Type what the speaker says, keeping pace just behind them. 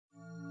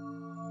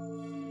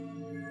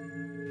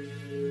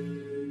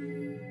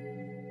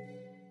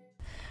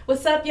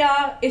What's up,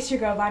 y'all? It's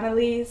your girl,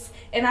 Vanalise,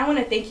 and I want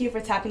to thank you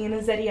for tapping into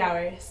Zeddy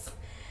Hours.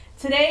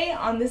 Today,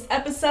 on this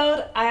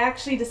episode, I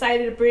actually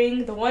decided to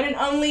bring the one and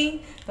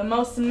only, the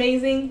most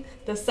amazing,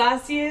 the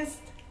sauciest,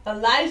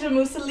 Elijah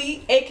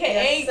Musali,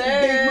 a.k.a.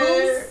 Big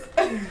Moose.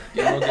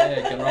 Que no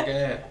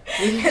que.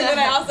 And then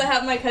I also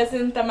have my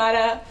cousin,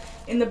 Tamara,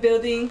 in the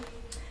building.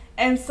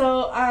 And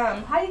so,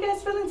 how you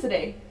guys feeling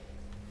today?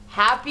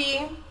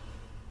 Happy,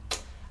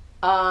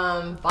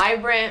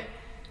 vibrant.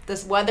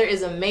 This weather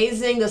is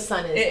amazing. The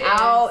sun is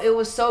out. It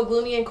was so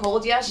gloomy and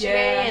cold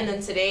yesterday, and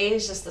then today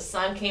it's just the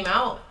sun came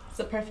out. It's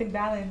a perfect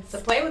balance To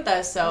play with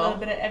us, so a little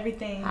bit of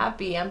everything.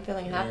 happy. I'm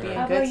feeling happy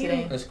How and good about you?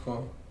 today. That's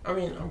cool. I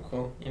mean, I'm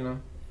cool, you know.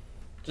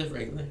 Just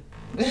regular.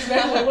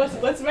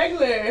 What's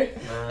regular?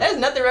 There's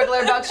nothing regular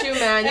about you,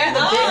 man. You're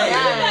the big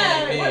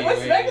guy. Hey, What's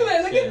wait,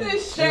 regular? Look chill. at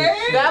this shirt.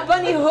 Bad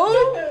Bunny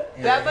who?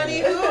 Bad Bunny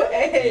who?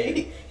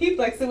 Hey, he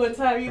flexed it one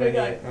time. You know,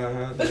 guy.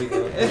 There we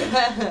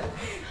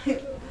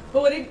go.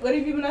 But what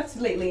have you been up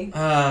to lately?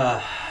 What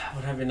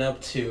have I been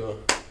up to?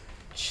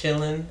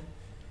 Chilling.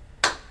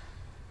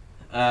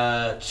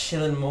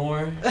 Chilling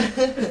more.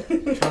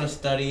 Trying to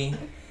study.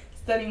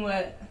 Studying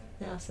what?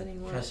 Yeah, sitting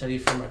Trying to more. study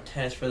for my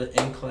test for the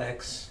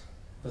NCLEX.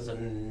 There's a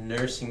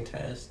nursing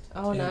test.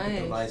 Oh, to get the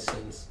nice.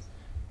 license.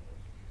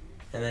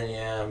 And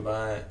then,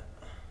 but...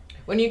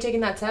 When are you taking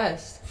that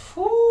test?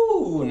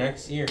 Whew,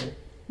 next year.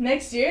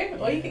 Next year?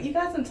 Well, Yeah. you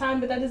got some time,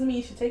 but that doesn't mean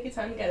you should take your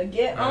time. You gotta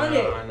get on I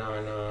it.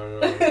 know.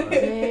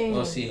 Dang.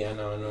 We'll see, I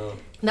know.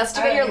 That's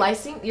to get your Alright.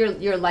 license?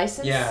 Your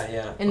license? Yeah.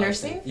 In license.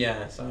 nursing?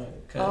 Yeah, so,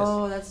 cause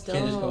Oh, that's you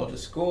can't just go dope. to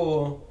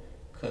school,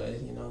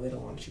 cause, you know, they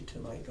don't want you to,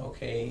 like,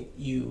 okay,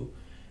 you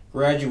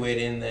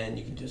graduated and then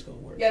you can just go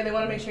work. Yeah, they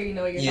want to make sure you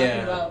know what you're Yeah.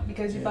 talking about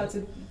because you're Yeah. about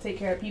to take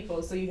care of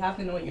people, so you have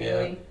to know what you're Yeah.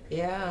 doing.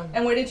 Yeah.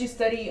 And where did you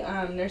study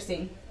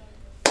nursing?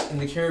 In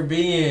the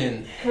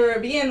Caribbean.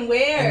 Caribbean,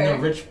 where? In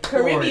the rich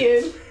port.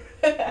 Caribbean.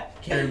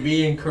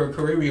 Caribbean,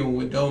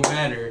 it don't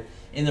matter.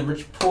 In the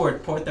rich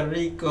port, Puerto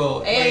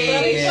Rico.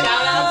 Hey, get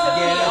shout out to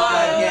get me.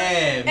 us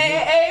again.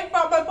 Hey,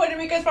 from my Puerto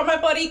Ricans, from my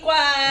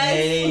Boricuas.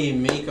 Hey,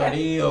 mi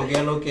querido,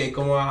 que lo que,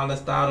 como han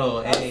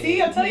estado? Hey.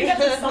 See, I'm telling you,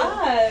 that's the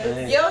sauce.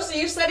 Hey. Yo, so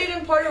you studied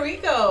in Puerto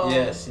Rico?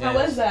 Yes. How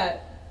was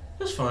that?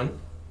 It was fun.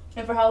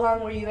 And for how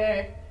long were you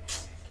there?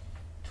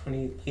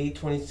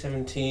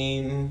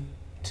 2017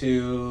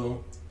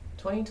 to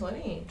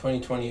 2020.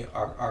 2020,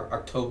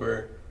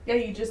 October Yeah,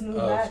 you just moved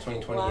of back.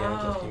 2020. Yeah, I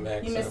just Wow. came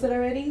back. You so. missed it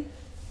already?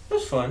 It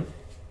was fun.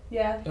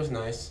 Yeah. It was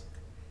nice.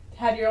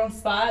 Had your own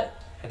spot.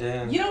 I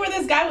did. You know where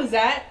this guy was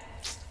at?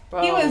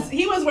 Bro.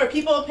 He was where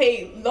people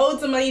pay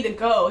loads of money to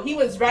go. He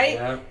was right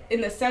Yeah. in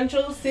the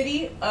central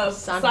city of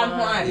San San Juan.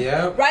 Juan.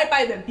 Yeah. Right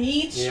by the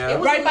beach. Yeah. It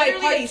was Right by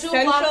literally Party a 2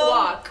 Central. block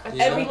walk. A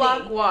Yeah. 2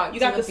 block walk. You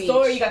to got the beach.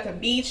 store, you got the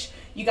beach,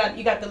 you got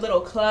the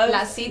little clubs.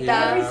 Placita.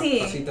 Yeah. Everything.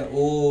 Placita.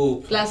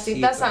 Ooh,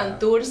 Placita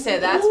Santurce.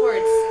 That's where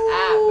it's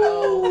at,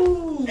 bro.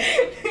 Ooh.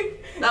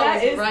 That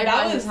was right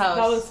by his house.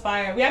 That was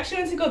fire. We actually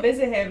went to go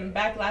visit him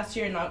back last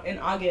year in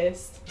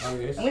August.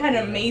 August. And we had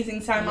an Yeah.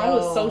 amazing time. I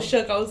was so Yo.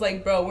 shook. I was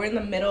like, bro, we're in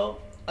the middle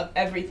of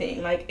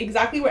everything. Like,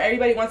 exactly where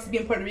everybody wants to be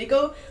in Puerto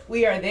Rico,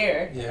 we are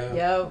there. Yeah.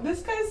 Yo.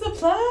 This guy's the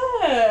plug.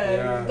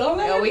 Yeah. Don't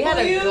let Yo, him we had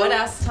fool a you. good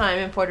ass time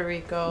in Puerto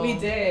Rico. We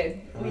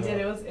did. We Yeah. did.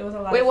 It was a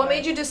lot Wait, of what fun.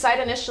 made you decide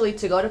initially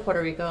to go to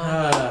Puerto Rico?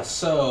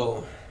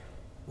 So,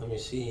 let me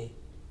see.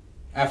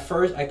 At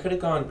first, I could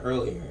have gone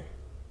earlier,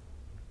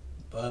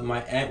 but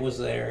my aunt was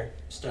there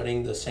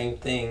studying the same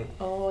thing,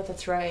 Oh,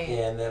 that's right.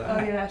 and then Oh,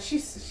 yeah.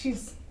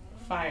 She's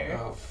fire.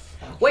 oh,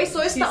 fuck. Wait, so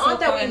it's She's the so aunt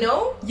that fun. we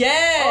know?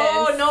 Yes.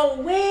 Oh,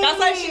 no way. That's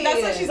why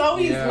she's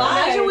always Yeah.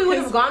 live. Imagine we would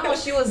have 'cause- gone while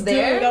she was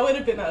there. Dude, that would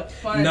have been a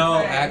fun No,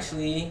 time.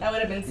 actually, That would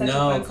have been such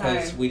no, a fun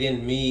because time. we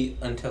didn't meet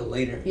until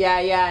later. Yeah,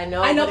 I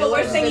know. I know, it but we're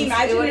would've saying, been- it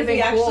imagine would've if we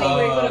been actually cool.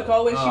 were able to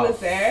go when she Oh. was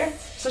there.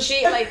 So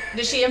she, like,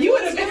 did she You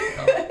would influence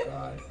have you? been. Oh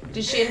God.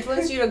 Did she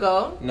influence you to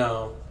go?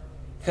 No,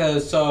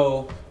 because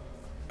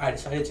I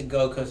decided to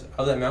go because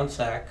I was at Mount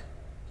Sac,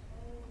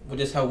 which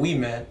is how we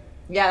met.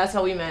 Yeah, that's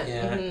how we met.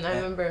 Yeah. I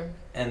remember.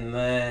 And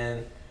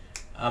then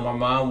my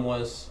mom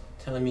was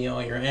telling me, "Oh,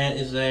 your aunt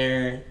is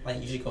there.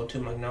 Like, you should go too."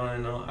 I'm like, no, I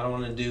don't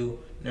want to do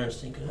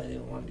nursing because I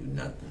didn't want to do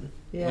nothing.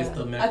 Yeah. With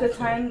the At the medical.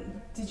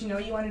 time, did you know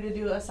what you wanted to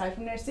do aside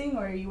from nursing,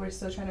 or you were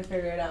still trying to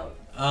figure it out?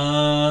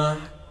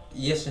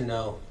 Yes and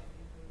no.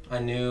 I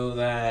knew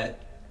that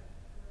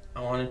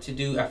I wanted to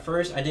do. At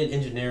first, I did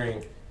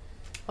engineering,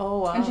 Oh,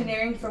 wow.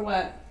 Engineering for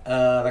what?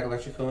 like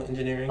electrical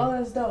engineering. Oh,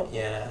 that's dope.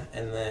 Yeah,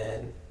 and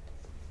then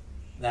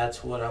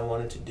that's what I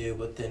wanted to do,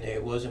 but then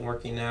it wasn't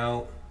working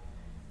out.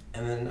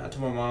 And then I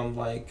told my mom,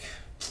 like,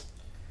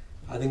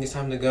 I think it's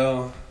time to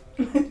go.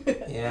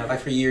 Yeah, like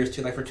for years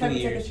too, like for 2 Time to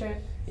take a years. trip.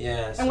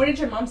 Yeah. And where did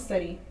your mom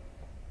study?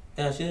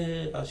 Yeah,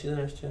 she's a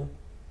nurse too.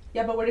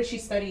 Yeah, but where did she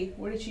study?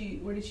 Where did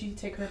she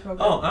take her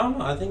program? Oh, I don't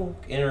know. I think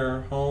in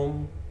her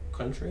home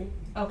country,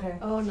 Okay.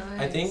 Oh, nice.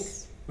 I think.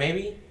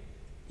 Maybe.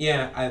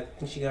 Yeah, I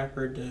think she got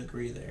her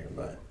degree there,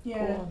 but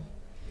Yeah. Cool.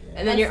 yeah.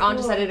 And then your That's aunt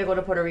cool. decided to go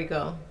to Puerto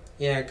Rico.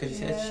 Yeah, because she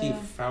said she Yeah.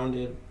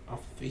 founded off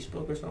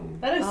Facebook or something.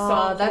 That is so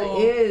cool. That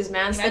is,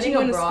 man. Imagine Studying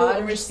going to school abroad,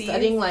 overseas.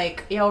 studying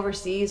like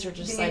overseas, or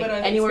just Being like able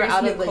to anywhere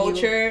out of experience the new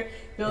culture,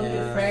 build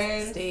new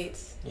friends.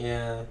 States.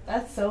 Yeah.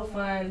 That's so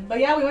fun. But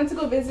yeah, we went to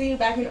go visit you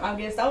back in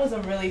August. That was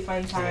a really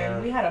fun time.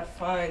 Yeah. We had a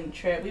fun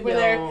trip. We were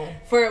there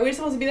we were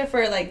supposed to be there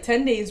for like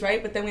 10 days,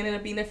 right? But then we ended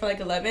up being there for like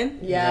 11.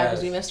 Yeah,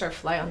 because we missed our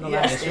flight on the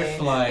Yeah. last Missed your day.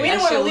 flight. We didn't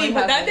That want to shit leave,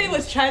 would but that happen. day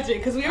was tragic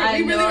because we I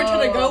really were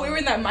trying to know. go. We were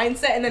in that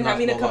mindset and then Not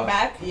having to go come off.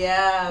 back.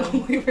 Yeah.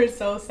 We were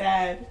so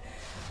sad.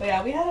 But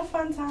yeah, we had a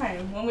fun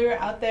time. When we were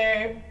out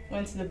there,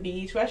 went to the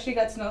beach. We actually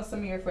got to know some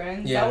of your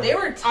friends. Yeah. They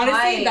were tight.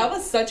 Honestly, that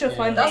was such a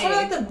fun That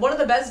was day. one of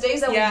the best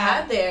days that we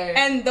had there.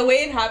 And the way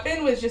it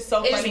happened was just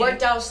so it funny. just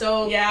worked out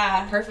so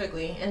Yeah.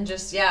 perfectly and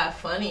just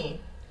funny.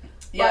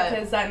 Yeah,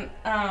 because then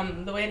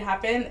the way it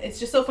happened, it's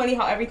just so funny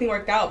how everything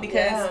worked out.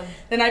 Because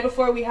the night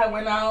before we had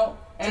went out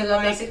and to the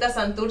like, Placita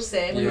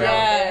Santurce. We were Yeah.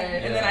 out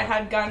there. and then I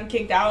had gotten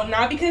kicked out,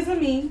 not because of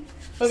me,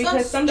 but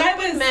because some guy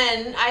was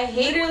men. I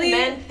hate when literally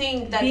men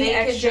think that being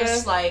they could extra,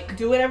 just like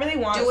do whatever they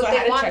want. do what so I they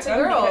had want check to them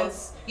girls.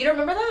 because- You don't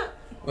remember that?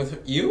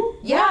 With you?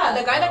 Yeah,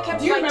 the guy that kept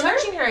Do you like remember?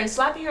 touching her and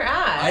slapping her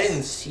ass. I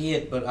didn't see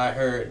it, but I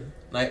heard.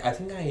 Like, I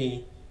think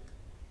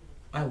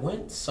I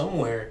went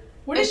somewhere.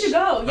 Where did you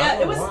go? Yeah,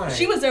 don't it was. know why.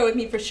 She was there with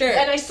me for sure.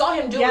 And I saw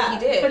him do what Yeah, he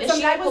did. but And some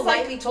she guy like was, like-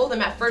 politely told him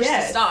at first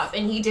Yes. to stop,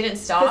 and he didn't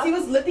Because stop. he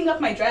was lifting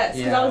up my dress.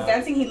 Because I was Yeah.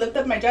 dancing, he lifted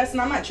up my dress,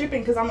 and I'm not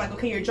tripping because I'm like,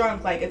 okay, you're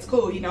drunk, like it's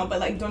cool, but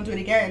like don't do it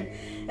again.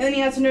 And then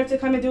he had the nerve to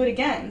come and do it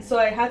again. So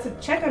I had to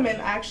check him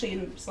and I actually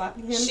ended up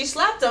slapping him. She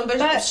slapped him, but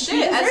But shit,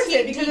 he as deserves he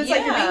it because it's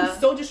like you're being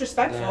so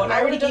disrespectful, Yeah. and I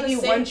I already would've gave done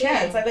you the one same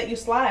chance. thing. I let you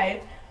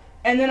slide,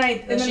 and then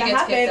Then that she gets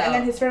happened, kicked and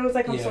then out. his friend was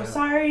like, "I'm so Yeah.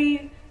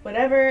 sorry."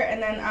 Whatever,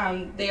 and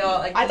then They all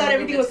like. I the thought little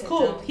everything group was gets cool.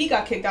 kicked out. He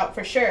got kicked out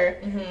for sure,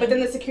 Mhm. but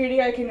then the security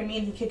guy came to me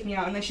and he kicked me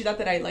out, and then she thought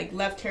that I like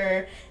left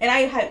her, and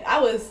I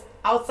was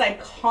outside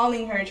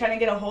calling her, trying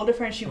to get a hold of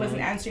her, and she wasn't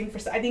answering for.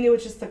 I think it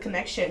was just the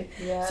connection.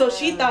 Yeah. So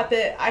she thought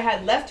that I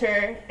had left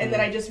her, and then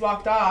I just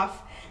walked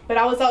off. But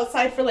I was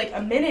outside for like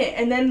a minute,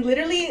 and then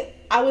literally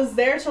I was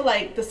there till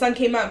like the sun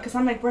came up, because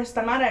I'm like, where's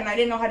Tamara? And I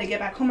didn't know how to get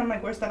back home. I'm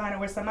like, where's Tamara?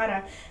 Where's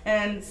Tamara?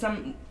 And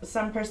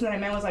some person that I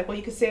met was like, well,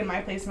 you could stay in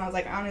my place. And I was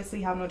like, I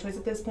honestly have no choice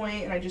at this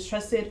point. And I just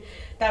trusted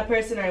that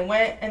person. I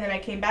went, and then I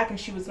came back, and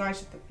she was gone.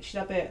 She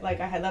thought that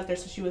like I had left her,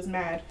 so she was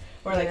mad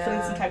or like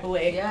feeling some type of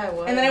way. Yeah, it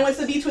was. And then I went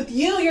to the beach with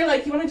you. You're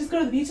like, you want to just go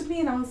to the beach with me?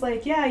 And I was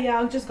like, yeah,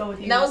 I'll just go with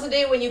you. And that was the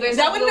day when you guys.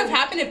 That wouldn't have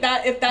happened if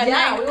that Yeah,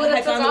 night we would had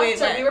have took gone the way off it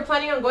to. went. We were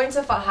planning on going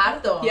to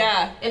Fajardo.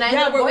 Yeah. And I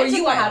ended up where going to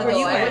you went, Fajardo. where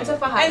you I went to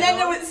Fajardo. And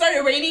then it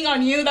started raining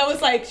on you. That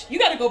was like, you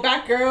gotta go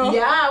back, girl.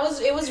 Yeah,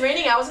 it was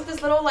raining. I was at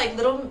this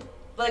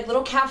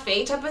little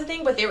cafe type of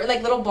thing, but they were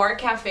like little bar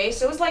cafe,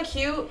 so it was like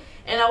cute.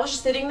 And I was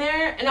just sitting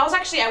there, and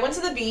I went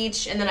to the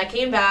beach, and then I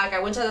came back. I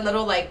went to the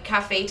little like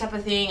cafe type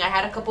of thing. I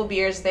had a couple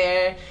beers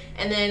there,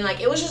 and then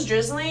like it was just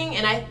drizzling,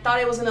 and I thought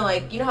it was gonna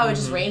like, you know how it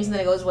just rains and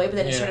then it goes away, but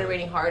then it started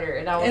raining harder,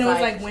 and I was And it was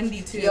like like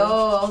windy too. yo,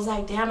 I was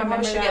like, damn, I probably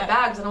Remember should that. get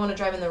back because I don't want to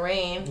drive in the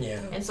rain. Yeah.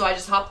 And so I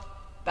just hopped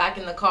back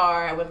in the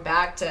car. I went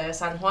back to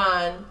San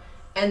Juan,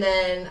 and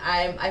then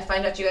I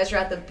find out you guys were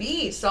at the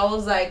beach. So I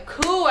was like,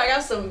 cool, I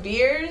got some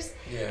beers.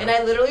 Yeah. And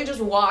I literally just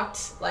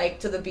walked like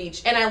to the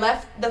beach, and I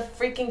left the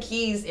freaking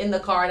keys in the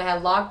car, and I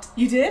had locked.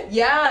 You did?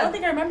 Yeah. I don't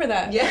think I remember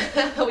that.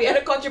 Yeah, we had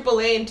to call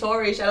AAA, and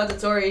Tori, shout out to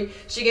Tori,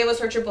 she gave us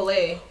her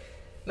AAA.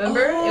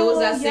 Remember? It was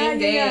that same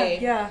day.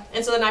 Yeah.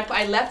 And so then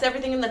I left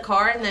everything in the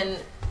car, and then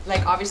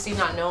like obviously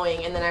not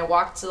knowing, and then I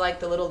walked to like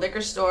the little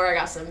liquor store. I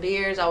got some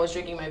beers. I was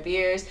drinking my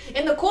beers.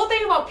 And the cool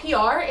thing about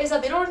PR is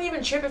that they don't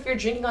even trip if you're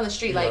drinking on the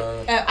street. Like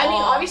At I mean,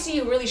 all. obviously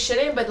you really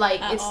shouldn't, but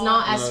like At it's all.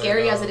 not as No,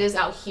 scary no. as it is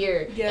out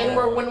here. Yeah.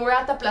 And when we're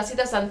at the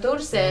Placita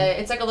Santurce,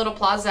 it's like a little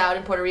plaza out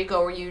in Puerto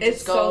Rico where you It's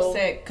just go. so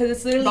sick because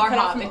it's literally bar cut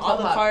hop off from and all club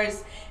the hop.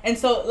 cars, and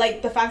so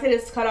like the fact that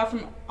it's cut off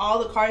from all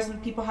the cars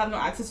and people have no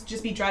access to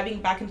just be driving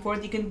back and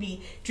forth. You can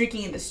be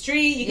drinking in the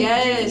street. You can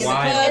be drinking in the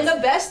Wild. clubs. And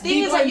the best thing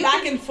be is that going you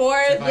back can, and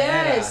forth.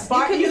 yes,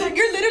 Bar, you you're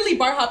can, literally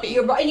bar hopping.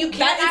 and you can't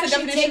That is the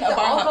actually definition take of the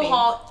bar hopping.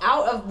 alcohol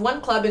out of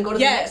one club and go to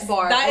the Yes, next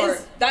bar.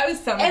 that is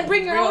some and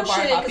bring your real own bar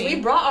shit because hopping. we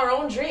brought our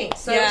own drinks.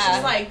 So it's Yeah.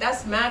 just like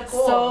that's mad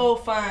cool. So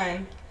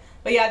fun.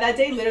 But yeah, that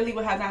day literally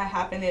would have not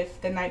happened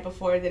if the night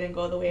before didn't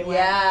go the way it went.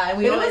 yeah, and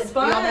But it was We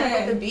all met up fun.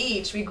 at the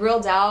beach. We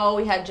grilled out.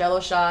 We had Jello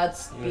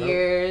shots, Yep.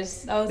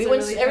 beers. That was we a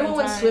went. really Everyone fun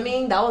went time.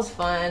 swimming. That was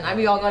fun.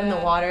 We all got in the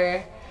Yeah.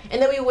 water,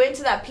 and then we went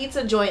to that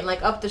pizza joint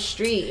like up the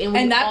street, and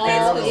we And that all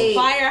place was ate.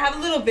 fire. I have a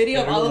little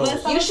video of all of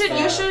us. That You was should. so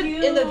You should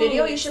cute. in the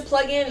video. You should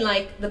plug in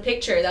like the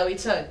picture that we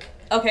took.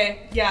 Okay,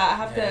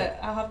 yeah, Yeah.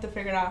 I'll have to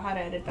figure out how to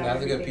edit that. That's a and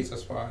good everything. pizza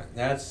spot.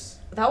 That's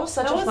That was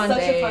such That a was fun such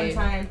day. a fun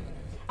time.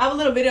 I have a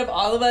little video of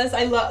all of us.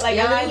 I love like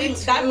Yeah, I I literally,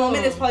 do that too.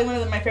 moment is probably one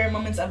of my favorite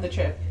moments of the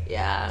trip.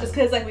 Yeah. Just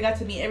because like we got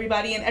to meet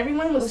everybody and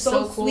everyone was, was so so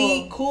cool.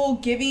 sweet, cool,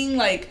 giving,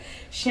 like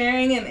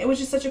sharing, and it was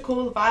just such a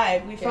cool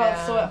vibe. We felt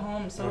Yeah. so at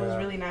home, so it was Yeah.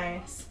 really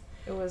nice.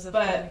 It was a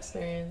But- fun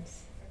experience.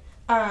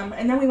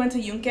 And then we went to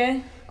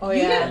Yunque. Oh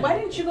You yeah. didn't, why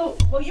didn't you go?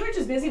 Well, you were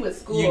just busy with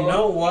school. you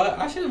know what?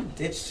 I should have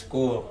ditched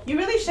school. You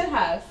really should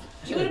have.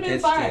 You would have been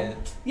Ditched fine.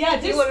 it.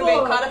 Yeah, You would have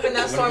been caught up in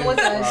that storm with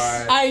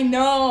us. I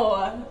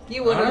know.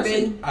 You would have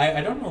Honestly, been.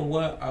 I don't know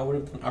what I would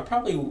have done. I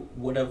probably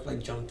would have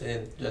like jumped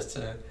in just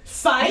to.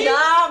 Fight?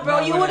 Nah, bro,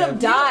 No, you would have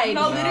died.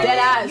 No, literally, Dead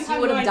ass, you you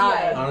have would no have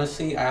idea. died.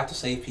 Honestly, I have to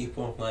save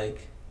people.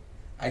 Like,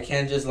 I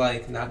can't just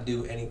like not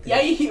do anything.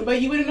 Yeah,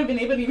 but you wouldn't have been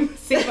able to even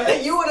save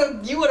us. You would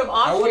have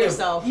I offed would've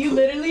yourself. You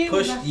literally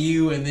pushed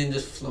you and then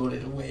just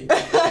floated away.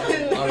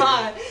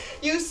 Nah,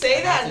 you say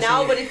I that have to now,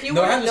 save- but if you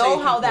No, I were have to to know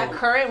save how that people.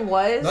 current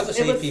was, Not to It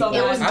save was so people. bad.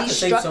 It was I have to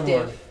save someone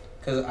destructive.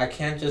 because I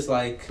can't just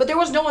like. but there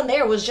was no one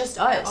there. It was just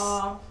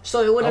us.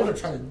 So it would I would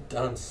have have tried to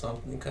done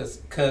something because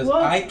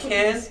What? I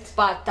can't.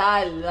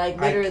 fatal, like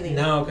literally.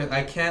 No, because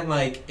I can't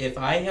like if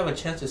I have a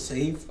chance to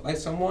save like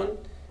someone,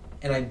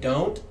 and I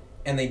don't,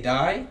 and they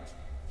die,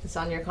 It's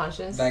on your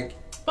conscience. like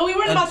But we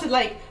weren't about to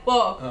like.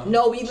 Well,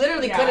 No, we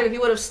literally Yeah. could have. If we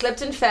would have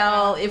slipped and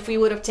fell, if we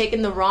would have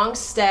taken the wrong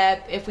step,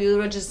 if we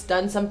would have just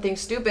done something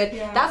stupid.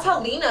 Yeah. That's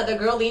how Lena, the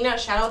girl Lena,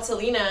 shout out to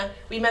Lena.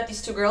 We met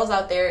these two girls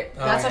out there.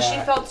 Oh, That's how she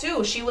yeah. felt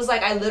too. She was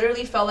like, I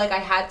literally felt like I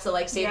had to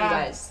like save Yeah.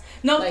 you guys.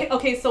 no. like-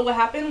 Okay. So what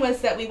happened was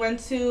that we went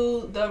to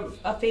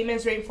a famous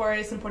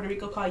rainforest in Puerto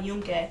Rico called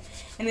Yunque,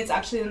 and it's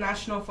actually the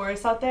national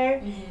forest out there.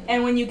 Mm-hmm. And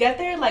when you get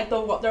there, like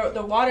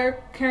the water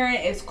current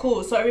is cool,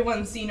 so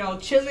everyone's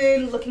chilling,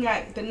 looking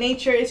at the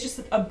nature. It's just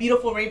a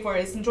beautiful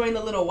rainforest, enjoying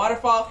the little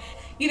waterfall,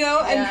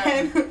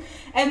 Yeah.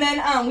 and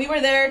then we were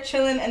there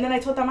chilling, and then I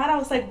told Tamara, I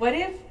was like, what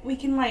if we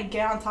can like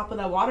get on top of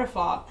that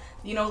waterfall,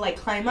 like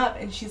climb up?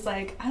 And she's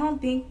like, I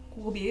don't think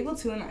we'll be able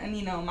to,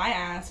 and my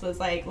ass was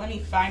like, let me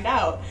find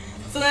out.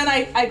 So then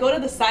I go to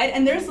the side,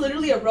 and there's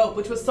literally a rope,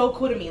 which was so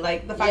cool to me,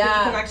 like the fact that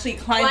you can actually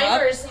climb up.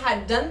 Climbers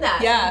had done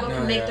that. Yeah. People Oh,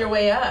 can make yeah. their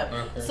way up.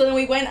 okay. So then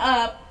we went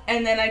up,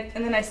 and then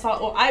I saw.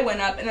 Well, I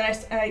went up, and then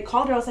I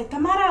called her. I was like,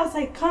 Tamara, I was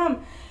like,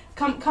 come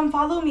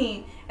follow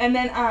me. And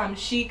then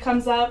she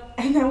comes up,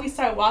 and then we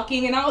start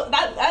walking, and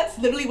that's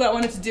literally what I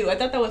wanted to do. I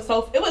thought that was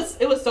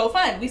it was so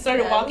fun. We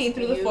started Yeah, it walking was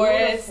through the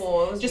forest,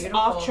 beautiful. It was just beautiful.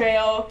 off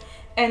trail,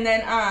 and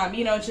then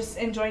just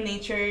enjoy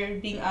nature,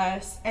 being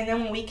us. And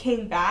then when we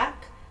came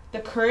back, the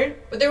current.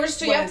 But there was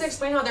two. You have to was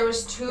explain how there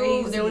was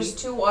two. There was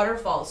crazy. two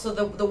waterfalls. So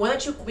the one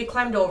that we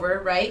climbed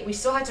over, right? We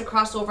still had to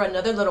cross over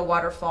another little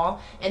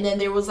waterfall, and then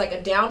there was like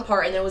a down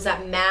part, and there was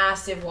that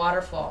massive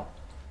waterfall.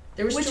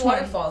 There was Which two one?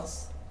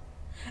 waterfalls.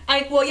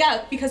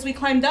 Because we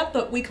climbed up,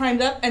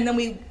 and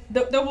then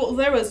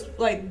there was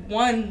like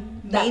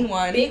one main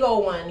one. Big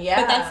old one,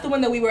 yeah. But that's the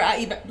one that we were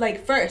at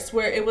like first,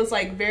 where it was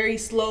like very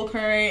slow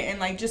current and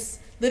like just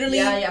literally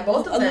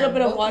both of a little them,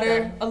 bit of both of water,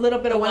 them. a little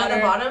bit The of one water. at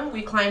the bottom,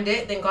 we climbed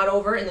it, then got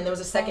over, and then there was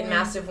a second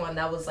massive one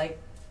that was like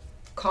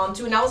calm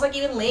too. And I was like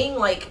even laying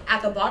like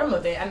at the bottom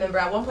of it. I remember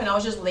at one point I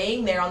was just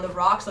laying there on the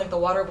rocks, like the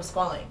water was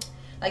falling.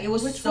 Like it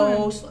was Which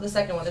so one? the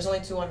second one. There's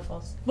only two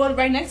waterfalls. Well,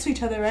 right next to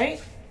each other,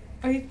 right?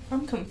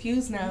 I'm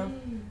confused now.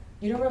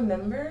 You don't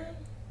remember?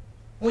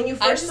 When you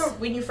I first just-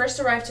 when you first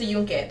arrived to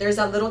Yunque, there's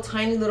that little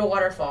tiny little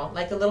waterfall,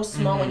 like the little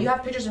small one. You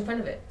have pictures in front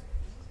of it.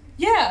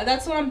 Yeah,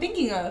 that's what I'm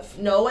thinking of.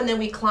 No, and then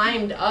we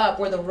climbed up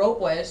where the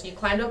rope was. You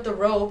climbed up the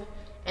rope,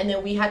 and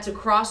then we had to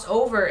cross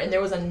over, and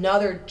there was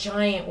another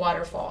giant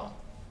waterfall.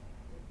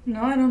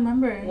 No, I don't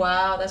remember.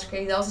 Wow, that's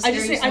crazy. That was the I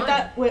scariest one.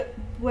 thought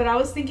what I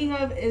was thinking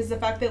of is the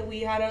fact that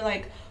we had to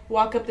like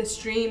walk up the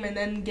stream and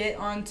then get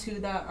onto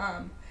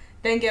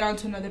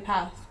another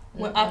path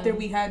after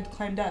we had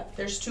climbed up.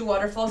 There's two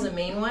waterfalls, the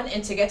main one,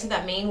 and to get to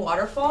that main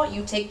waterfall,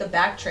 you take the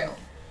back trail.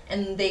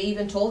 And they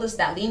even told us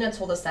that, Lena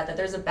told us that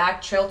there's a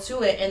back trail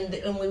to it.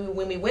 And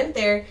when we went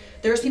there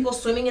was people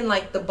swimming in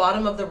like the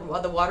bottom of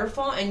the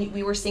waterfall, and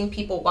we were seeing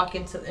people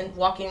walking into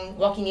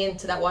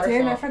that waterfall.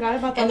 Damn, I forgot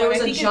about that. And there one.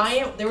 was I think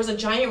a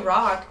giant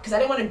rock, because I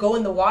didn't want to go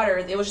in the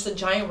water. There was just a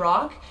giant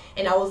rock,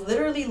 and I was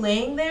literally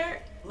laying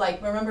there,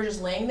 like I remember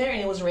just laying there,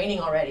 and it was raining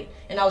already,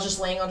 and I was just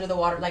laying under the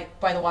water, like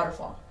by the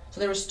waterfall. So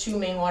there was two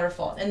main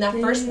waterfalls, and that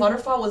first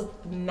waterfall was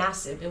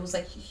massive. It was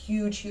like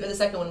huge. The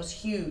second one was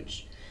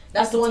huge.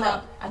 That's At the the one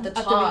top. at the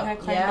After we top. had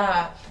climbed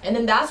Yeah, and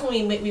then that's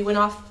when we went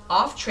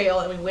off trail,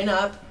 and we went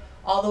up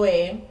all the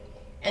way,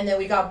 and then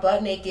we got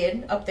butt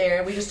naked up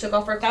there. We just took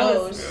off our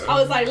clothes. I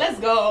was like, let's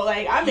go.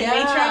 Like, I'm in Yeah.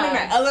 nature, I'm in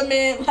my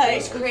element. Like, It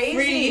was crazy.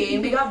 free.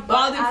 We got wild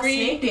butt and ass free.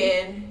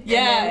 naked. And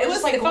Yeah, then it we're was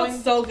just, like, it felt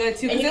going- so good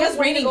too And because you it guys was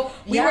wanted to raining. go-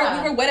 We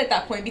yeah. were wet at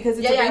that point because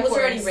it's Yeah, a it was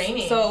already rainforest.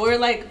 raining. So we're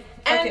like,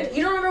 fuck And it.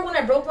 you don't remember when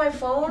I broke my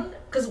phone?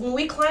 Because when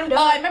we climbed up,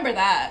 Oh, I remember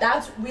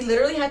that. we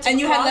literally had to. And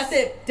you had cross- left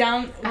it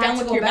down I had to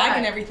with go your bag back.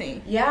 and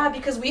everything. Yeah,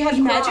 because we had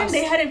Imagine crossed.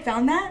 they hadn't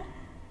found that.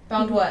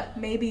 found what?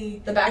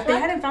 Maybe The If they backpack?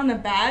 hadn't found the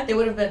bag, They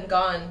would have been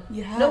gone.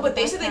 Yeah, No, but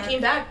the they said they backpack.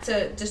 came back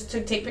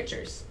to take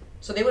pictures.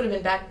 So they would have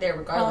been back there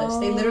regardless.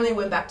 They literally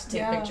went back to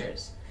take yeah.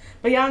 pictures.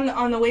 But yeah,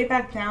 on the way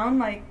back down,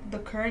 like the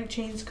current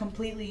changed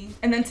completely,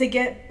 and then to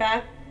get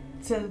back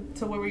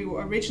to where we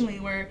were originally,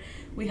 where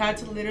we had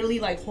to literally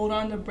like hold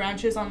on to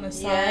branches on the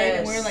side,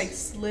 and we were Yes. like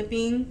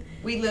slipping.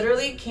 We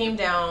literally came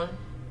down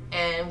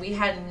and we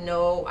had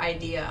no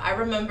idea. I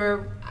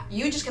remember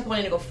you just kept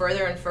wanting to go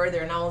further and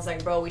further, and I was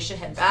like, bro, we should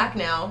head back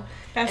now.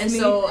 That's and me.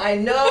 so I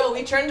know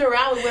we turned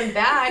around, we went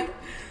back,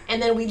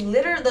 And then we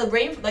literally, the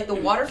rain, like the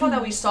waterfall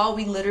that we saw,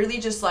 we literally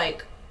just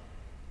like,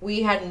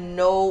 we had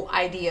no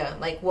idea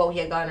like what we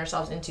had gotten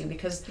ourselves into,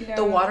 because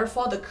the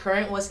waterfall, the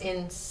current was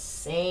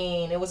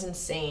insane. It was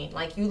insane.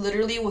 Like you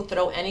literally would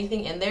throw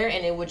anything in there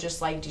and it would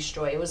just like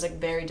destroy. It was like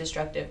very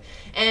destructive.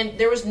 And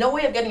there was no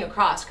way of getting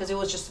across because it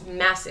was just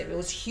massive. It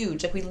was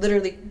huge. Like we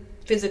literally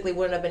physically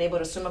wouldn't have been able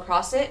to swim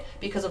across it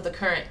because of the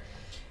current.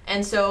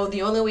 And so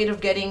the only way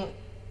of getting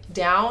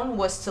down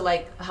was to,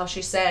 like how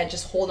she said,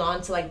 just hold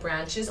on to like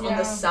branches on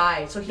the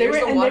side. So here's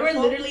the waterfall. They were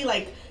literally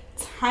like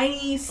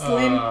tiny,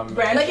 slim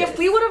branches. Like if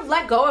we would have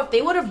let go, if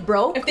they would have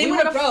broke, we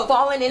would have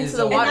fallen into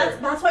the water.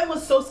 And that's why it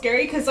was so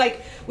scary, because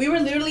like we were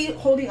literally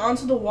holding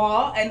onto the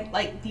wall and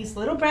like these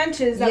little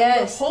branches that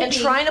we were holding, and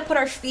trying to put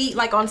our feet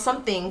like on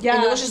something,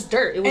 and it was just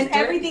dirt. It was dirt.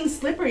 Everything's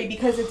slippery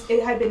because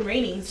it had been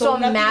raining. So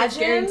imagine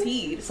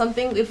guaranteed.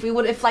 Something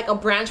if like a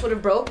branch would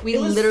have broke, we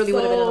literally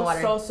would have been in the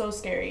water. So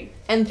scary.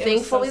 And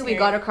thankfully we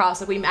got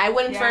across. Like I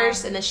went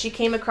first, and then she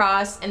came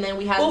across, and then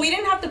we had. Well, we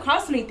didn't have to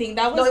cross anything.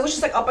 That was it was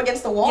just like up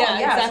against the wall. Yeah,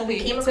 exactly. So we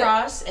came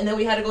across, and then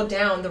we had to go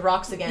down the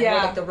rocks again, where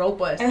like the rope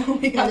was.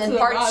 And then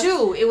part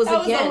 2, it was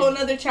that again. That was a whole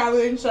nother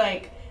challenge,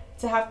 like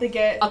to have to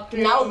get up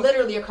now,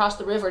 literally across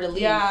the river to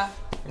leave. Yeah.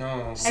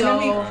 Oh. So,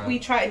 and then we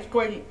tried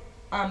going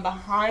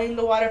behind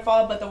the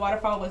waterfall, but the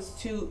waterfall was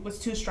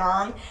too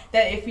strong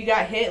that if you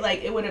got hit,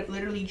 like it would have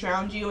literally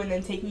drowned you and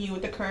then taken you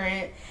with the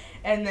current.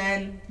 And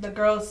then the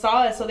girls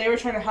saw it, so they were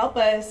trying to help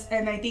us.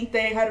 And I think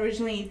they had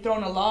originally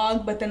thrown a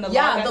log, but then the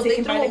log got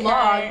taken by the current.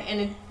 Log,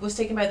 and it was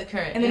taken by the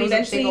current. And then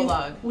eventually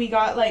we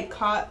got like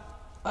caught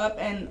up,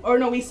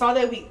 we saw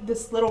that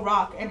this little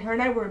rock, and her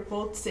and I were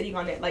both sitting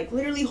on it, like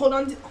literally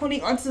holding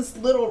onto this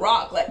little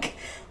rock, like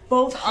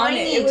both on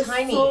it. It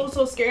was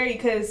so scary,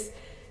 because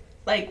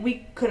like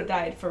we could have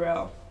died for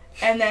real.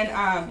 And then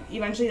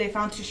eventually they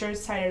found 2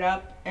 shirts, tied it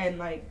up, and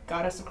like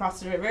got us across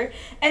the river.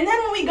 And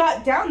then when we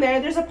got down there,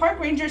 there's a park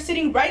ranger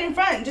sitting right in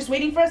front, just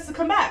waiting for us to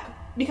come back,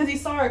 because he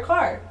saw our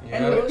car. Yeah.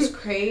 And it was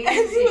crazy.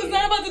 And he was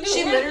not about to do it.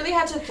 She literally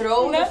had to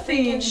throw the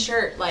freaking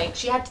shirt. Like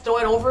she had to throw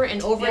it over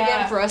and over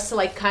again for us to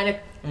like kind of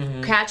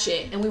catch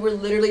it. And we were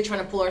literally trying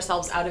to pull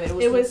ourselves out of it.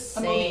 It was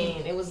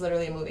insane. It was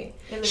literally a movie.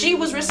 She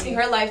was risking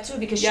her life too,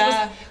 because she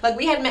was like,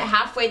 we had met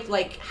halfway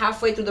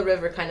through the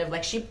river, kind of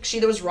like she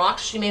there was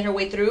rocks, she made her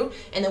way through,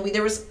 and then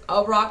there was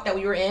a rock that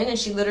we were in, and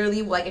she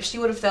literally, like, if she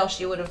would have fell,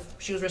 she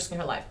was risking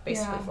her life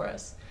basically for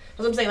us. That's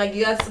what I'm saying. Like,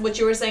 that's what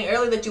you were saying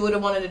earlier, that you would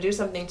have wanted to do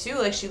something too.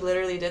 Like, she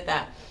literally did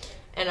that.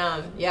 And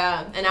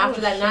and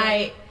after that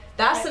night,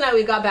 that's the night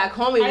we got back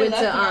home. We went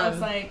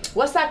to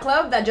what's that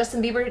club that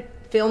Justin Bieber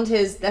filmed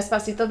his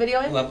Despacito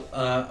video in?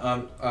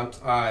 I'm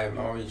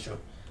already sure.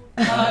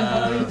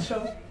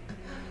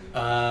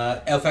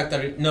 El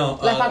Factory. No.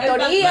 La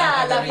Factoria.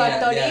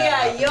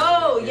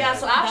 Yeah.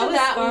 So after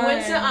that, we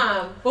went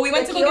to we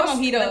went to go get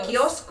mojitos. The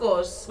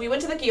kioscos. We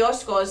went to the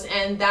kioscos,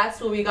 and that's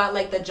where we got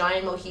like the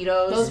giant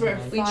mojitos. Those were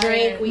we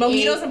drank. We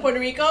mojitos ate. in Puerto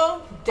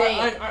Rico.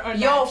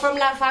 Yo, from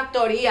La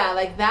Factoria,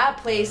 like that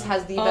place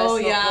has the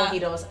best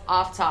mojitos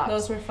off top.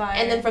 Those were fire.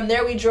 And then from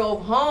there we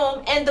drove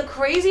home, and the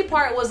crazy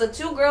part was the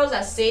 2 girls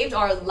that saved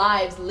our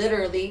lives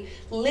literally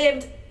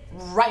lived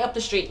right up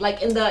the street,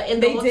 like in the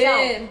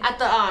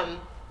hotel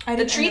at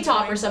the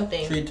treetop or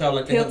something. Treetop,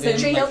 like Hilton.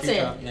 Hilton.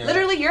 Yeah.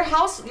 Literally, your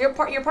house, your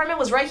apartment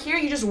was right here.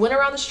 You just went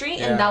around the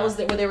street, and that was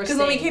where they were staying.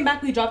 Because when we came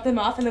back, we dropped them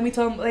off, and then we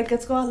told them, like,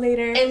 let's go out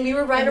later. And we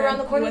were right around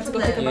the corner from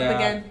them. We went to go pick them up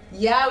again.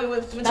 Yeah, we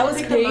went to that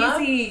was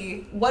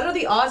crazy. What are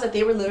the odds that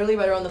they were literally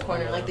right around the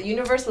corner? Like, the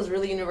universe was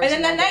really universal.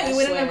 And then that night, we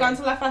wouldn't have gone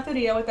to La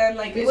Factoria with them.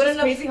 Like, it's just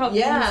crazy how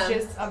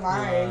things just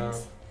aligned.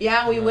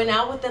 Yeah, we went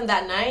out with them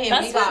that night,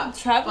 and we got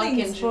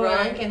fucking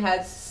drunk and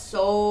had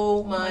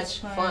so much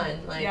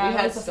fun. Like, we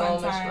had so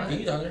much fun. Are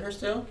you talking to her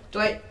still? Do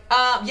I?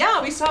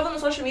 Yeah, we saw them on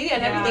social media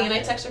and everything, and I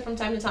text her from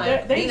time to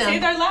time. They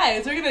saved our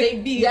lives. We're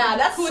gonna be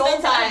that's soul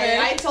ties.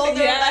 I told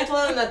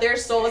them that they're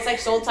soul. It's like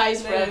soul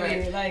ties forever.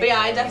 But yeah,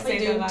 I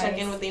definitely do check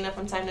in with Lena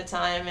from time to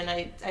time, and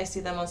I see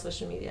them on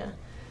social media.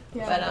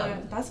 Yeah,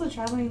 but that's what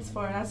traveling's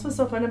for. That's what's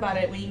so fun about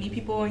it. When you meet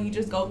people and you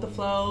just go with the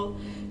flow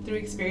through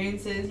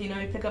experiences, you know,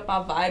 you pick up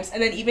our vibes.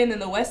 And then even in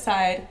the West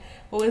Side,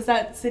 what was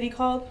that city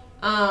called?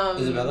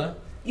 Isabela.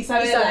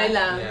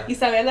 Yeah.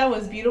 Isabela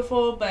was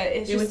beautiful, but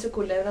it's just went to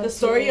Culebra, the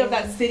story of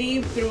that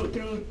city through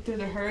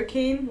the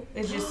hurricane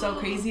is just so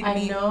crazy to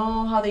me. I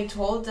know how they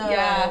told us.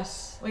 Yeah.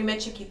 We met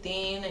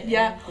Chiquitin in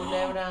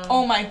Culebra.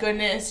 Oh my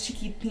goodness,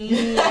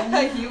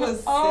 Chiquitin. He was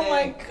sick. Oh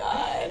my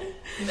god.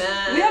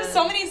 Man. We have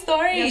so many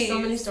stories. We have so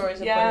many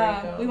stories of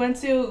Puerto Rico. We went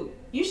to,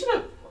 you should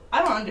have,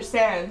 I don't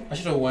understand. I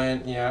should have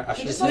went, I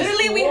should have.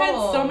 Literally, we had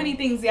so many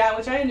things,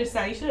 which I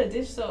understand. You should have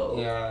ditched so.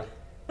 Yeah.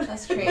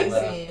 That's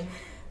crazy.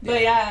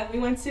 But we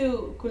went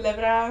to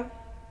Culebra,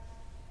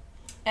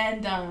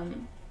 and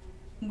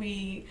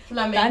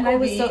Flamenco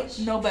Beach.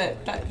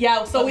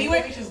 So we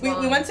went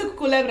to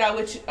Culebra,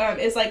 which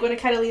is like going to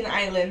Catalina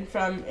Island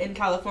in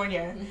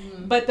California.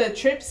 Mm-hmm. But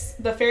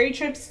the ferry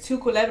trips to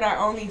Culebra are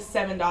only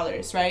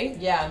 $7, right?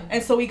 Yeah.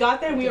 And so we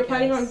got there, and we were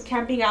planning on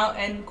camping out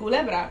in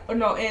Culebra,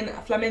 in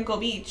Flamenco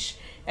Beach.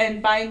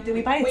 and buying. Did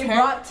we buy a We tent?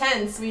 brought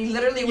tents. We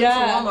literally went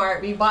Yeah. to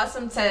Walmart. We bought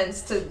some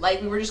tents to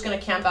we were just gonna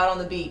camp out on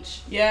the beach.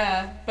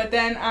 Yeah, but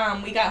then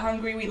we got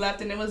hungry. We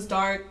left and it was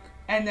dark.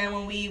 And then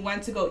when we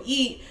went to go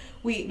eat,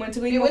 we went to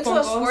go eat. We went to a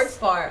mofongos, sports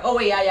bar. Oh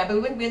wait, yeah,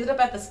 but we ended up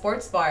at the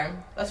sports bar.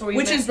 That's where we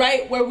which went. is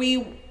right where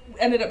we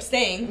ended up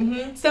staying.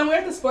 Mhm. So we're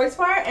at the sports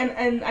bar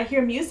and I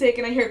hear music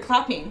and I hear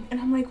clapping and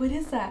I'm like, what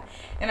is that?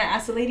 And I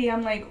asked the lady,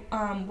 I'm like,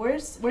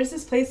 where's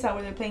this place at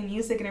where they're playing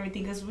music and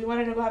everything? Because we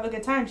wanted to go have a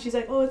good time. She's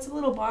like, oh, it's a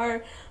little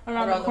bar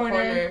around the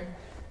corner.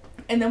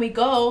 And then we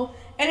go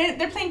and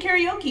they're playing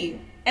karaoke.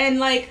 And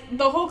like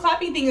the whole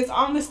clapping thing is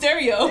on the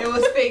stereo. It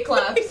was fake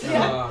claps.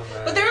 Yeah. Oh,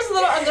 man. But there was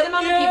a good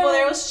amount of people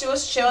there. It was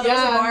chill. There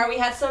was Yeah. a bar. We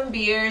had some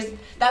beers.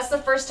 That's the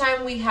first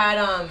time we had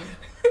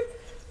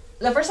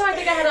the first time I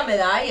think I had a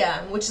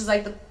medalla, which is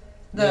like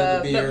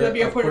the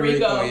beer of Puerto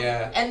Rico.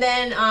 Yeah. and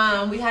then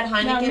we had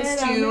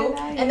Heineken's La too.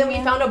 medalla. And then we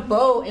found a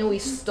boat and we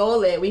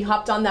stole it. We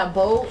hopped on that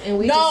boat and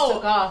we just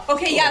took off.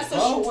 Okay, yeah, so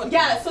Oh, what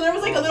so there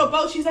was like a little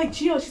boat. She's like,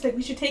 Gio, she's like,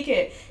 we should take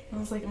it. And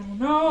I was like, I don't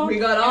know. We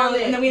got and on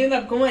it. And then we ended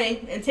up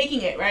going and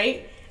taking it,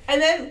 right?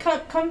 And then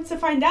come to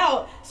find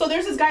out, so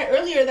there's this guy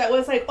earlier that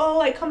was like, oh,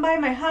 like come by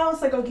my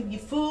house, like I'll give you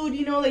food,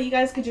 you know, like you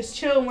guys could just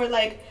chill. And we're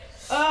like,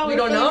 oh, We we're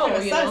don't feeling know,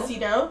 kinda you sus, know? you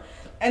know.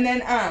 And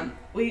then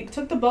we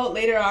took the boat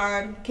later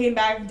on, came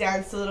back,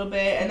 danced a little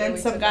bit, and then we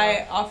some took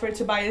guy offered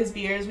to buy us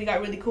beers. We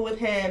got really cool with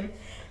him,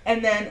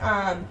 and then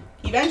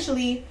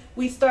eventually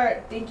we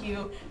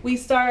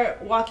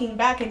start walking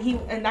back,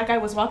 and that guy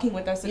was walking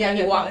with us. And Yeah, then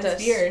he bought walked us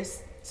us. beers.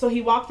 So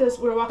he walked us.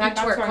 We were walking back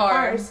to our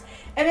cars.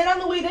 And then on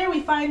the way there, we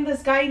find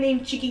this guy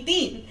named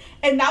Chiquitin.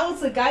 And that was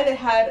the guy that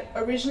had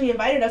originally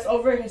invited us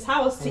over his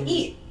house to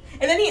eat.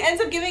 And then he ends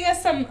up giving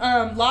us some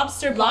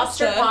lobster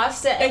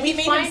pasta. And he we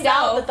made find himself.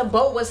 out that the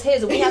boat was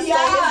his. We had Yeah.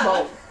 stole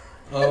his boat.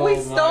 Oh, We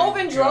my stove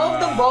and drove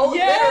the God. boat,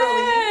 literally.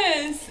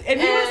 Yes! And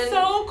he was And-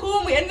 so cool.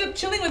 And we ended up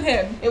chilling with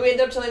him. And we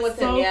ended up chilling with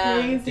So him, yeah.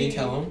 crazy. Did you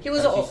tell him? He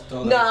was that a- you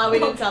stole Nah, that? we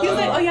didn't tell He was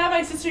him. like, oh yeah,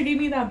 my sister gave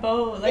me that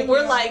boat. Like, And we're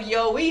you know. like,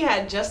 yo, we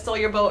had just stole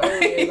your boat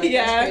earlier. Like,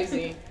 Yeah. that's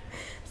crazy.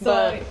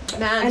 So, But,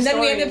 man, and then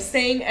we stories. ended up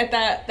staying at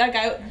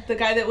the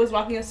guy that was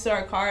walking us to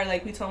our car.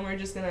 Like we told him we are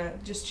just gonna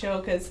chill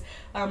because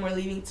we're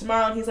leaving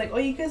tomorrow. And he's like, oh,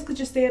 you guys could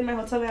just stay at my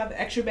hotel. I have an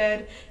extra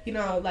bed. You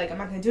know, like I'm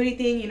not gonna do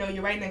anything. You know,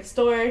 you're right next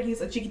door.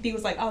 He's a Chiquiti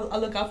was like, I'll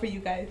look out for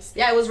you guys.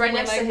 Yeah, it was right We're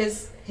next like- to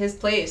his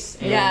place.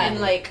 And, Yeah. And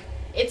like,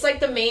 it's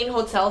like the main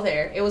hotel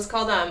there. It was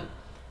called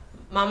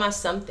Mama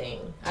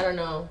something. I don't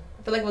know.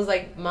 I feel like it was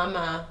like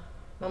Mama.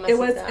 It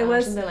was- Sita, it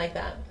was- something like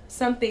that.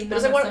 Something.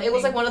 But it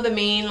was like one of the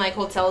main like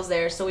hotels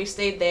there. So we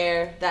stayed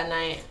there that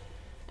night,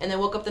 and then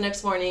woke up the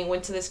next morning,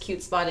 went to this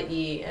cute spot to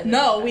eat. And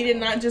No, then- we did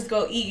not just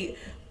go eat.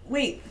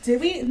 Wait, did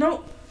we?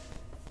 No.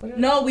 What did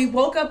No, we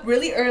woke up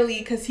really early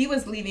because he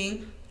was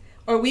leaving,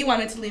 or we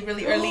wanted to leave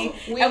really early,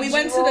 and we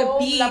went to the drove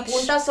beach. La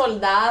Punta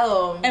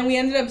Soldado. And we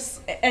ended up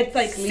at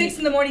like Sleep.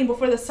 6 a.m.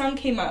 before the sun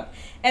came up.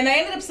 And I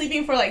ended up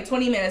sleeping for like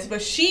 20 minutes, but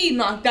she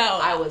knocked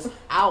out. I was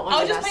out.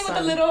 I was just playing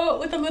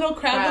with the little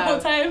crab the whole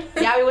time.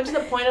 Yeah, we went to the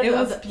point of It the,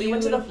 was we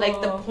went to the like the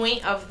beautiful.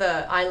 point of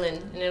the island,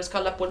 and it was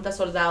called La Punta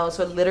Soldado.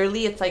 So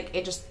literally, it's like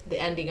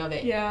the ending of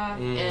it. Yeah.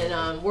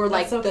 And we're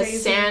like That's so the crazy.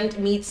 sand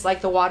meets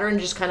like the water and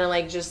just kind of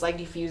like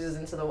diffuses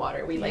into the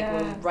water. We like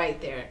Yeah. were right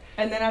there.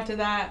 And then after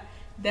that,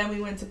 then we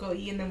went to go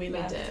eat, and then we We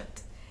left.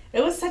 dipped.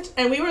 It was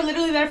and we were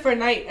literally there for a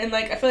night, and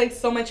like I feel like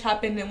so much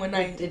happened in one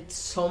night. It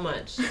so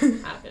much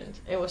happened.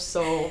 It was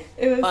so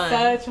It was fun.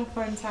 such a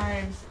fun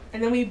time.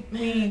 And then we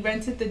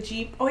rented the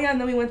Jeep. Oh yeah, and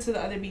then we went to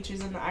the other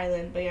beaches on the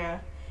island. But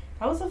yeah,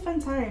 that was a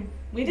fun time.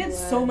 We did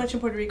so Yeah. much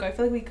in Puerto Rico. I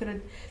feel like we could have.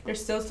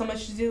 There's still so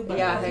much to do. But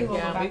yeah, hopefully heck we'll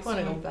go yeah. We back want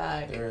to go soon.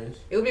 back. There is.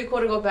 It would be cool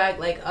to go back,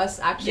 like us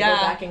actually Yeah.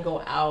 go back and go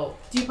out.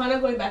 Do you plan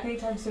on going back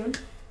anytime soon?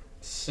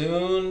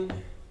 Soon,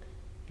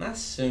 not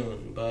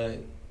soon, but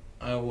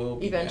I will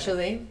be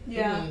Eventually.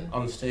 Yeah. Mhm. back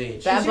on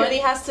stage. Bad Is your- Bunny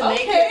has to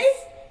make Okay.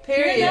 his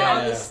period Yeah.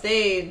 on the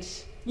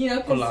stage. You know,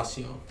 'cause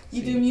Palacio.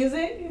 you See? do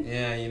music.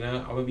 Yeah, you know,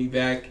 I'm gonna be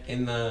back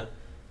in the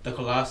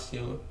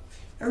Palacio.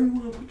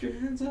 Everyone, put your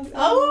hands up.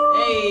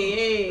 Oh. Hey,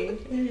 hey.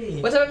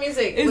 Hey. What type of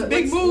music? It's What-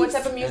 big what's- moves.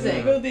 What type of music?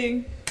 Yeah.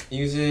 Building.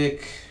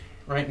 Music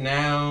right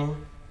now,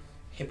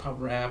 hip hop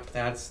rap,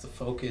 that's the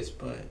focus,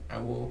 but I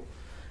will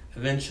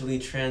eventually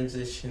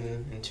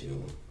transition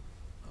into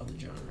other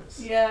genres.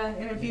 Yeah,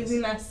 and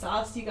infusing that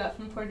sauce you got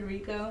from Puerto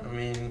Rico. I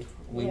mean,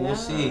 we Yeah. will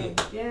see.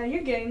 Yeah,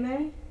 you're getting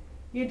there.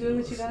 You're doing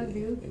We what you will gotta see.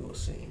 do. We will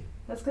see.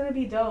 That's gonna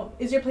be dope.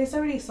 Is your place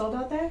already sold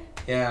out there?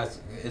 Yeah,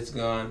 it's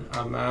gone.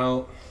 I'm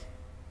out,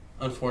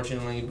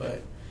 unfortunately,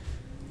 but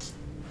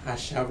I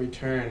shall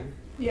return.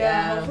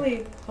 Yeah.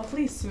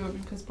 Hopefully soon,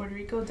 because Puerto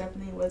Rico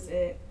definitely was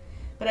it.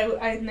 But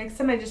I next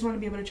time I just want to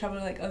be able to travel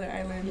to like other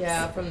islands.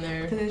 Yeah, from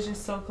there. Because it's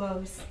just so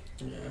close.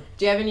 Yeah,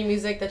 Do you have any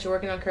music that you're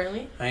working on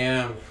currently? I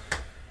am.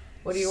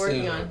 What are you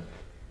working Soon. on?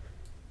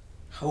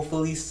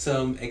 Hopefully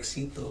some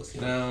éxitos,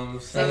 you know what I'm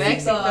Some saying?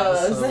 éxitos.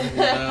 Some, you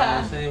know what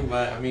I'm saying?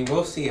 But I mean,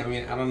 we'll see. I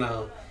mean, I don't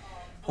know.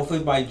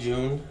 Hopefully by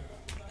June,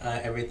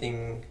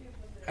 everything,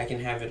 I can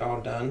have it all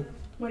done.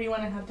 What do you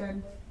want to have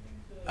done?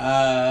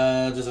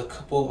 There's a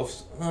couple of,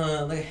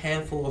 like a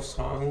handful of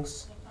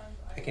songs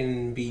I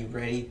can be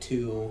ready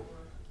to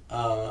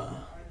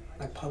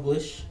like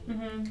publish.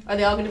 Are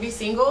they all gonna be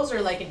singles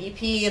or like an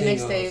EP, a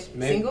mixtape?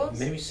 Singles?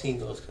 Maybe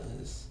singles,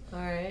 cause. All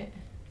right.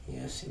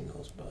 Yeah,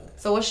 singles, but.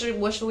 So what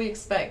should we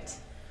expect?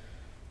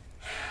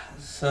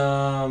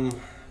 Some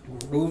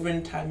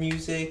grooving type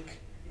music,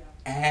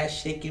 ass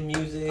shaking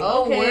music.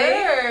 Oh,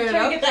 word.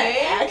 Trying to get that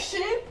Okay.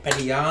 action.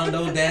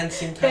 Perreando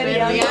dancing type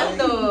of music.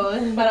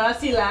 Perreando. Para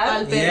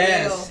vacilar.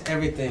 Yes,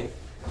 everything.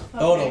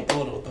 Okay.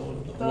 Todo.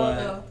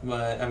 Todo.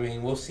 But I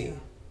mean, we'll see.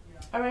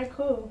 All right,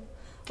 cool.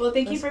 Well,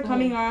 thank you That's for cool.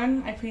 coming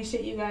on. I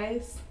appreciate you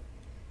guys.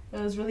 It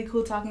was really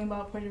cool talking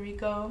about Puerto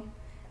Rico,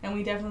 and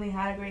we definitely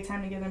had a great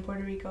time together in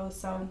Puerto Rico.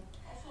 So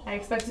I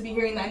expect to be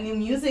hearing that new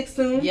music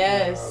soon.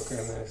 Yes. Oh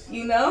goodness.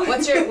 You know.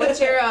 What's your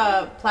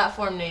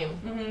platform name?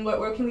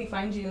 Where can we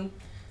find you?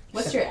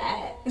 What's your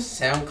at?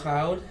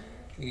 SoundCloud.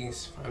 You can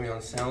find me on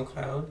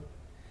SoundCloud.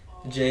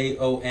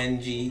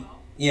 JONG.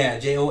 Yeah,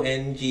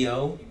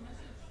 JONGO.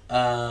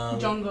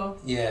 Jungle.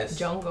 Yes.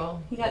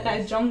 Jungle. You got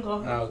that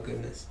jungle. Oh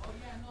goodness.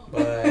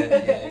 But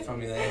yeah, you find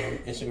me there on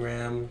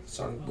Instagram,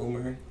 Sonic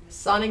Boomer.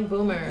 Sonic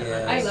Boomer.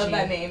 Yeah. I IG. love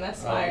that name.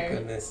 That's Oh fire.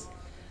 goodness.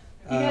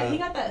 He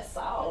got that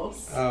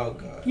sauce. Oh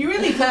god. You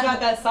really do got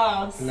that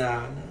sauce.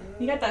 Nah.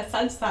 You got that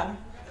salsa.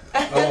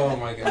 Oh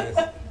my goodness.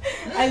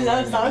 I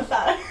love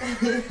salsa.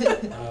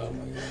 Oh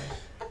my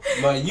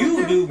gosh. But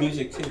you do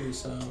music too,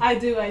 so. I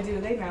do.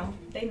 They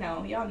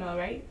know. Y'all know,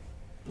 right?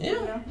 Yeah.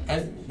 You know?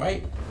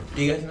 Right.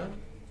 Do you guys know?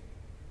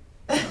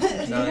 Do No,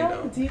 you they know?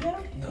 don't. Do you know?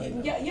 No, they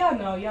don't.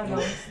 Y'all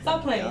know.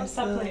 Stop playing. Yes.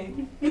 Stop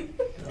playing.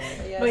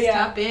 Yes, But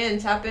yeah.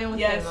 tap in with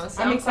Yes,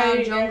 them on I'm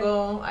excited SoundCloud, to hear-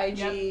 Jungle,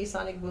 IG,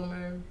 Sonic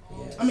Boomer.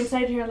 Yes. I'm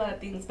excited to hear a lot of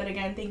things. But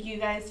again, thank you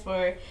guys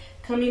for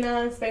coming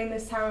on, spending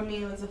this time with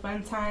me. It was a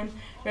fun time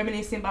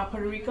reminiscing about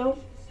Puerto Rico.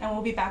 And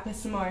we'll be back with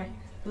some more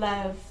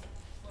love.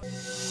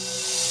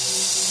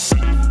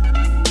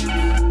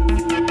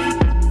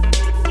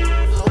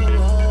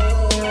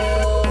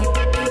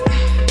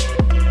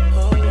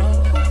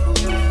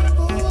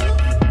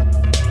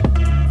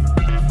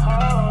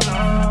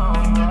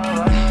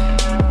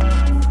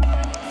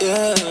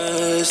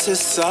 Yes,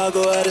 it's all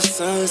go at the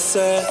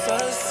sunset.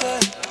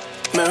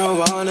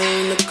 Marijuana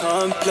in the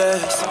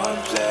complex.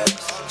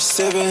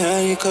 Sipping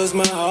honey cause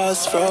my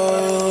heart's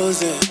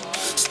frozen.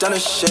 Stunning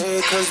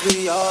shade cause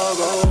we all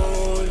roll.